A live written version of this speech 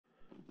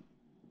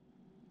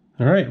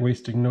All right,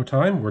 wasting no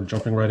time, we're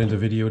jumping right into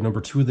video number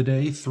 2 of the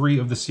day, 3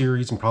 of the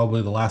series, and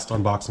probably the last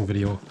unboxing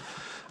video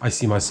I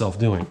see myself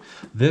doing.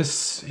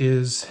 This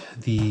is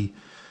the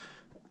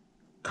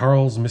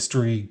Karl's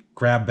Mystery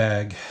Grab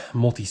Bag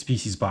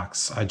multi-species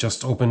box. I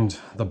just opened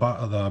the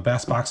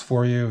bass box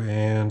for you,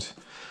 and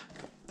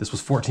this was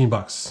 14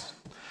 bucks.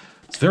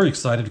 It's very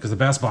excited because the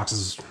bass box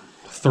is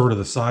a third of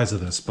the size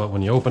of this, but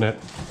when you open it,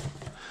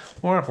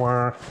 wah,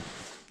 wah.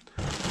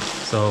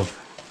 So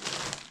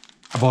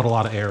I bought a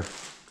lot of air.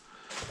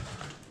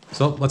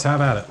 So let's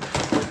have at it.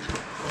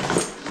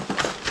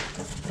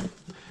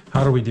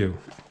 How do we do?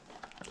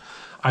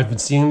 I've been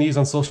seeing these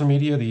on social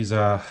media. These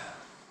the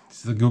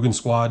Guggen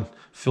Squad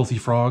Filthy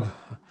Frog.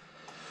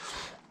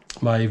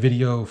 My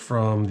video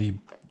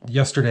from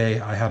yesterday,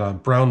 I had a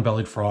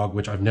brown-bellied frog,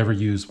 which I've never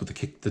used with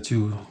the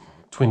two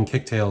twin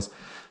kicktails.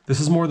 This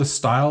is more the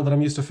style that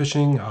I'm used to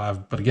fishing,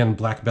 but again,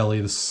 black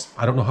belly.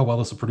 I don't know how well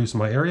this will produce in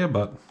my area,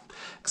 but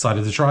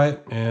excited to try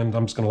it, and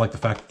I'm just gonna like the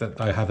fact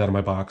that I have that in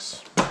my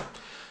box.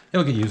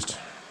 It'll get used.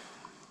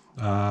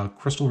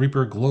 Crystal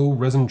Reaper Glow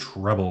Resin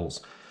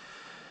Trebles.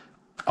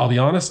 I'll be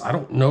honest, I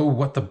don't know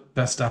what the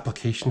best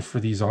application for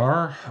these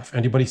are. If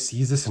anybody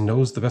sees this and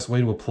knows the best way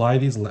to apply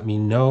these, let me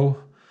know.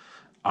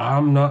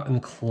 I'm not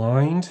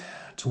inclined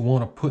to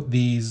want to put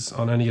these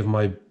on any of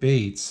my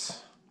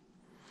baits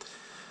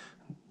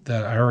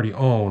that I already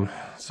own.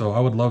 So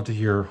I would love to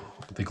hear,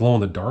 they glow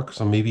in the dark.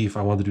 So maybe if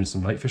I wanted to do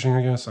some night fishing,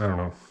 I guess, I don't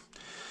know.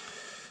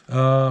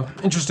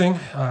 Interesting.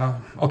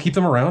 I'll keep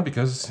them around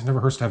because it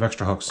never hurts to have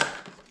extra hooks.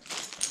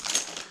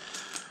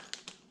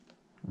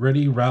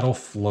 Ready Rattle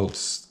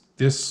Floats.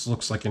 This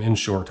looks like an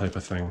inshore type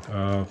of thing.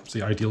 It's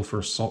the ideal for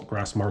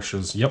saltgrass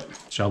marshes. Yep,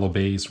 shallow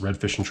bays,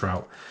 redfish and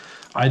trout.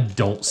 I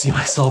don't see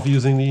myself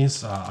using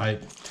these. I'm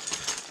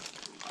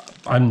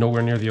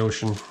nowhere near the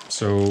ocean,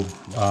 so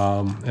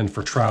and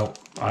for trout,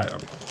 I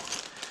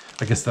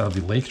guess that would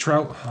be lake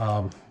trout.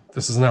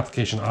 This is an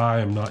application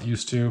I am not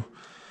used to.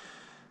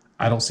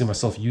 I don't see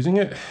myself using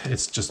it.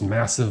 It's just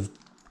massive,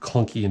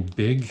 clunky, and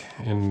big,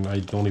 and I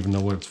don't even know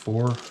what it's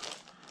for.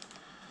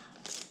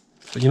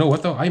 But you know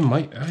what, though? You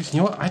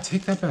know what? I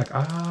take that back.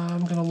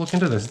 I'm gonna look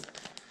into this.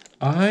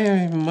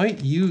 I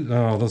might use,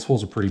 oh, those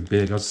holes are pretty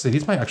big. I was gonna say,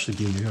 these might actually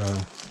be,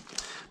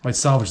 might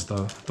salvage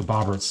the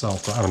bobber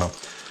itself, but I don't know.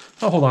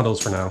 I'll hold on to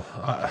those for now.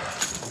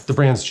 The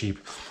brand's cheap.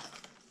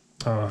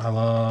 I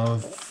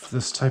love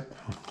this type.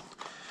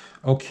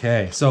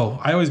 Okay, so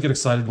I always get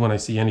excited when I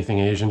see anything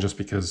Asian just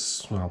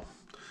because, well,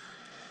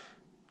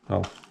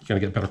 you're gonna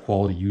get better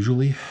quality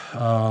usually.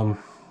 So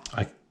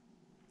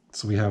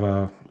we have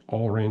a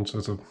all range, so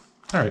it's a, all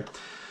right,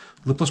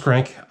 lipless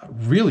crank,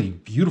 really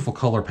beautiful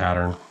color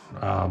pattern.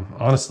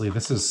 Honestly,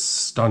 this is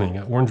stunning.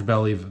 Orange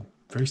belly,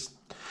 very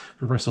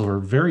silver,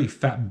 very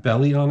fat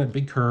belly on it,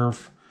 big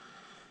curve.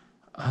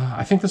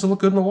 I think this will look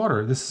good in the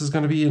water. This is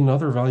gonna be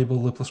another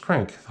valuable lipless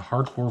crank, the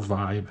hardcore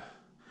vibe.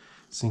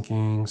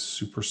 Sinking,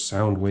 super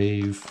sound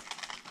wave.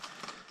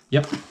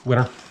 Yep,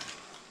 winner.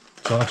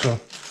 So actually,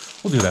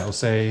 we'll do that. We'll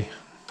say,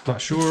 not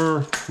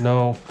sure,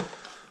 no,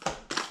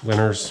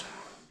 winners.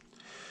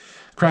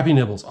 Crappie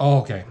nibbles. Oh,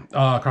 okay.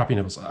 Crappie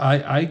nibbles.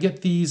 I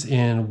get these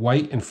in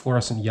white and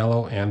fluorescent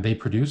yellow, and they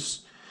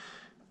produce.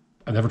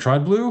 I've never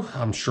tried blue.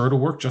 I'm sure it'll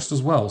work just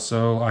as well,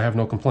 so I have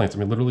no complaints. I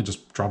mean, literally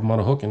just drop them on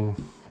a hook and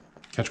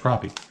catch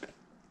crappie.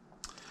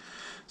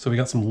 So we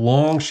got some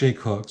long shank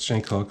hooks.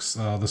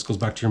 This goes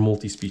back to your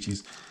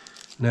multi-species.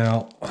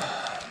 Now,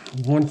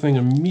 one thing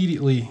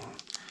immediately.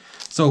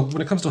 So when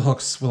it comes to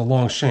hooks with a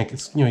long shank,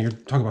 it's, you know, you're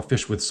talking about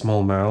fish with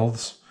small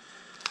mouths.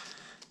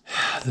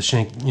 The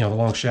shank, you know, the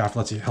long shaft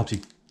helps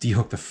you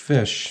dehook the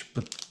fish,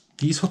 but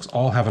these hooks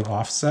all have an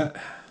offset.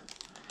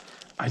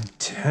 I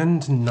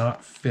tend to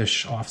not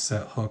fish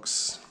offset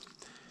hooks.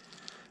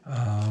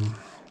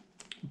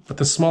 But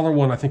the smaller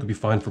one I think would be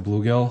fine for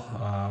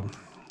bluegill.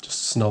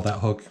 Just snell that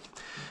hook.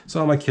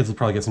 So my kids will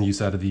probably get some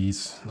use out of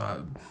these.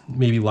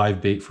 Maybe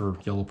live bait for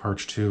yellow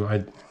perch too.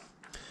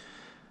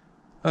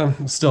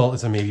 Still,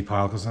 it's a maybe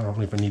pile because I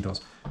don't even need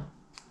those.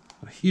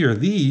 Here,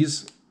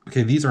 these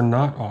are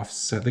not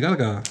offset. They got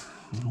like a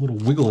little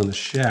wiggle in the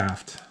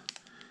shaft.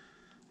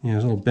 You know,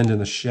 there's a little bend in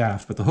the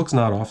shaft, but the hook's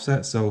not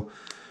offset, so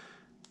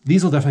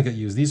these will definitely get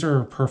used. These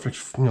are perfect,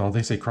 you know,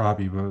 they say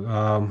crappie,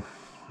 but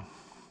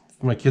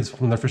my kids,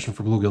 when they're fishing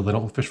for bluegill, they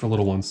don't fish for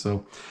little ones,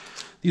 so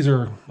these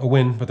are a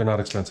win, but they're not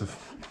expensive.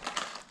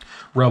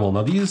 Rebel.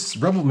 Now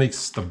Rebel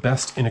makes the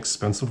best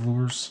inexpensive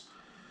lures.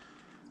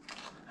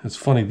 It's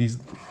funny,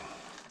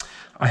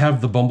 I have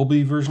the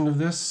Bumblebee version of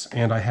this,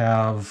 and I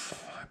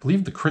have, I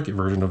believe, the Cricket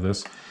version of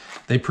this.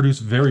 They produce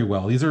very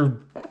well. These are,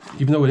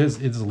 even though it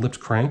is a lipped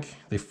crank,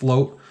 they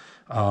float.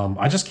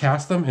 I just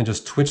cast them and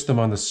just twitch them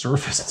on the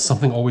surface, and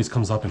something always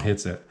comes up and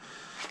hits it.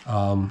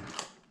 I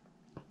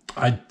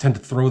tend to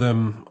throw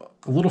them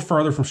a little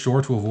farther from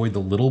shore to avoid the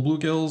little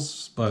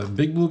bluegills, but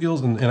big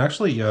bluegills, and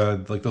actually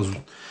like those,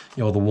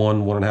 you know, the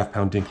 1.5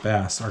 pound dink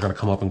bass are gonna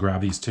come up and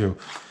grab these too.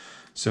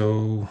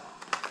 So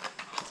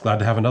glad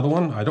to have another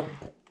one.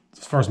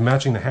 As far as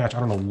matching the hatch,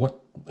 I don't know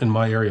what in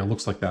my area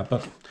looks like that,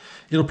 but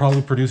it'll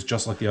probably produce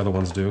just like the other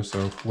ones do,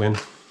 so win.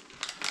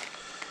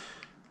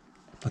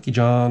 Lucky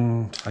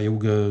John,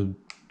 Tioga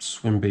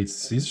swim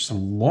baits. These are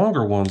some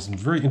longer ones and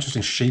very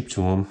interesting shape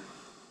to them.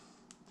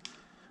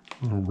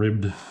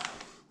 Ribbed.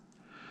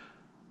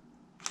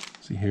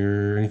 See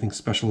here, anything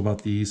special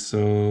about these?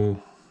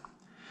 So,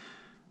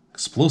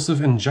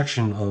 explosive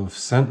injection of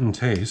scent and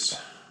taste.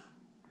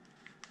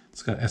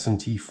 It's got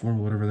S&T form,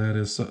 whatever that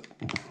is. So,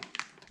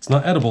 it's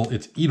not edible,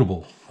 it's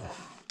eatable.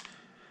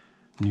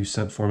 New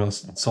scent formula,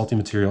 salty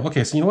material.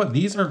 Okay, so you know what?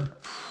 These are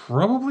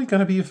probably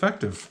going to be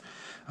effective.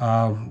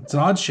 It's an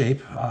odd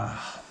shape. I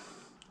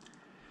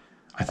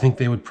think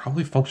they would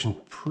probably function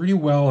pretty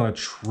well on a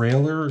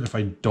trailer if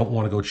I don't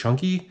want to go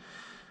chunky,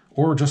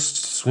 or just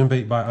swim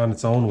bait on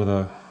its own with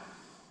a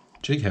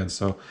jig head.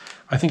 So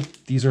I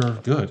think these are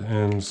good.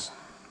 And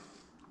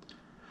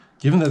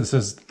given that it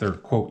says they're,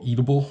 quote,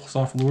 eatable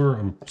soft lure,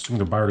 I'm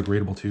assuming they're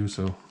biodegradable too,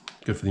 so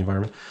good for the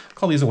environment. I'll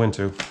call these a win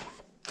too.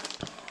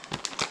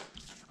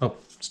 Oh,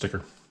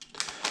 sticker.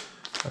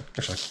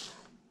 Actually,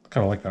 I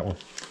kind of like that one.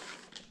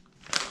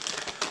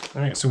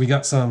 All right, so we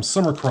got some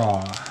summer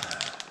craw.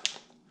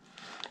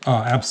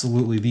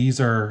 Absolutely, these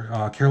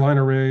are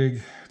Carolina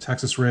rig,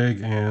 Texas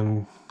rig,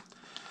 and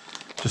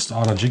just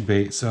on a jig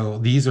bait. So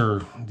these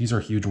are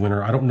a huge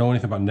winner. I don't know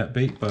anything about net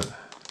bait, but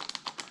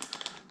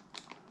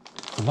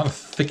a lot of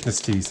thickness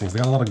to these things. They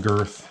got a lot of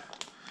girth.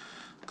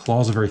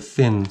 Claws are very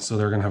thin, so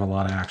they're gonna have a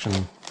lot of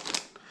action.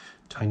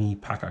 Tiny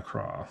paca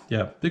craw.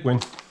 Yeah, big win.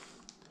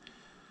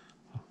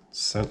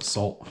 Scent,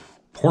 salt,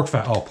 pork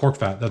fat. Oh, pork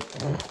fat. That.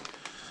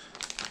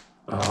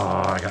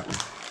 Oh,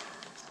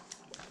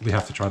 we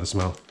have to try the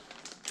smell.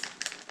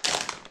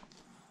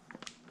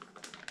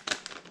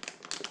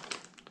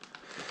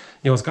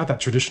 You know, it's got that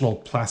traditional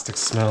plastic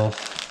smell.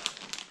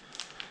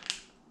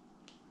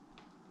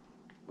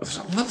 There's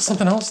a little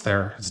something else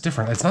there. It's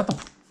different. It's not the...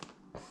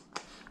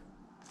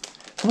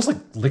 It's almost like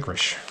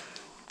licorice.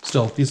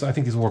 Still, I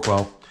think these will work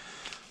well.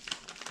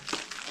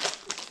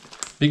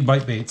 Big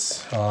bite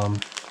baits.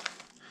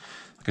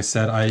 Like I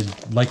said, I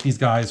like these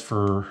guys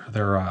for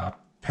their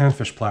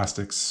panfish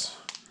plastics.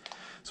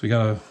 So we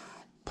got a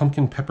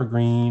pumpkin pepper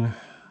green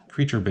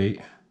creature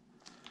bait.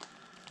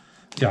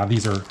 Yeah,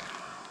 these are...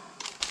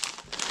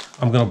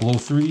 I'm gonna blow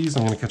through these.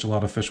 I'm gonna catch a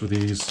lot of fish with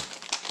these.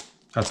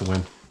 That's a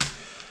win.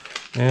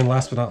 And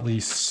last but not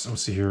least,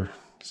 let's see here.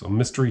 So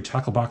mystery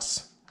tackle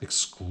box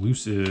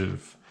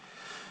exclusive.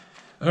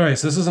 All right,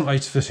 so this is an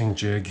ice fishing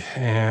jig,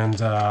 and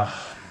I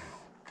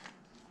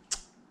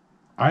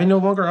no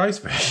longer ice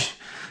fish.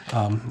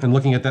 And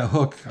looking at that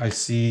hook, I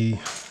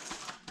see,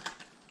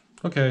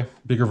 okay,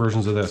 bigger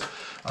versions of this.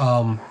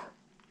 I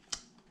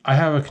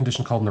have a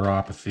condition called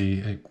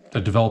neuropathy. I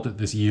developed it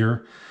this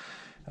year.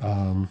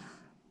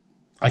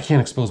 I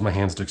can't expose my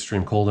hands to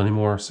extreme cold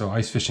anymore, so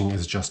ice fishing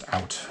is just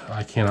out.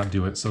 I cannot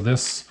do it. So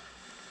this,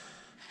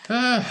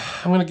 I'm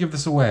gonna give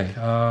this away.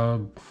 I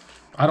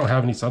don't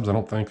have any subs, I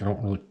don't think. I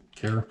don't really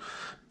care,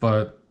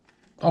 but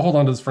I'll hold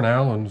on to this for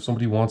now, and if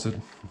somebody wants it,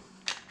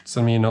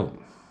 send me a note.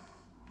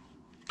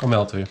 I'll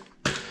mail it to you.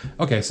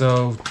 Okay,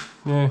 so,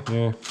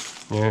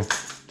 yeah.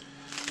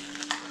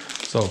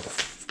 So,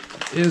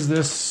 is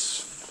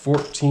this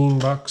 14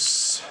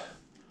 bucks?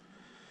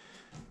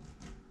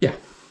 Yeah,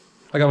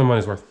 I got my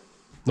money's worth.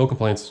 No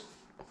complaints.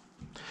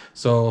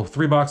 So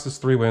 3 boxes,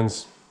 3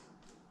 wins.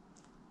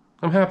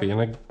 I'm happy,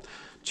 and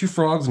 2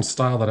 frogs in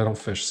style that I don't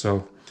fish.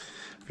 So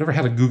I've never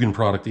had a Guggen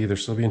product either,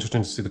 so it'll be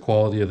interesting to see the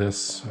quality of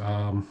this.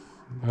 I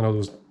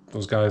know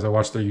those guys. I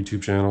watch their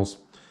YouTube channels.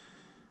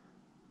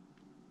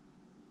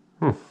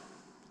 Well,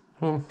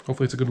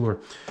 hopefully it's a good lure.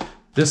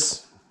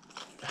 This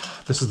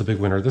is the big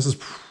winner. This is.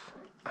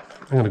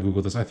 I'm gonna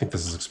Google this. I think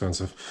this is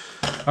expensive.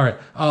 All right.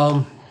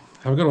 Have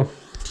a good one.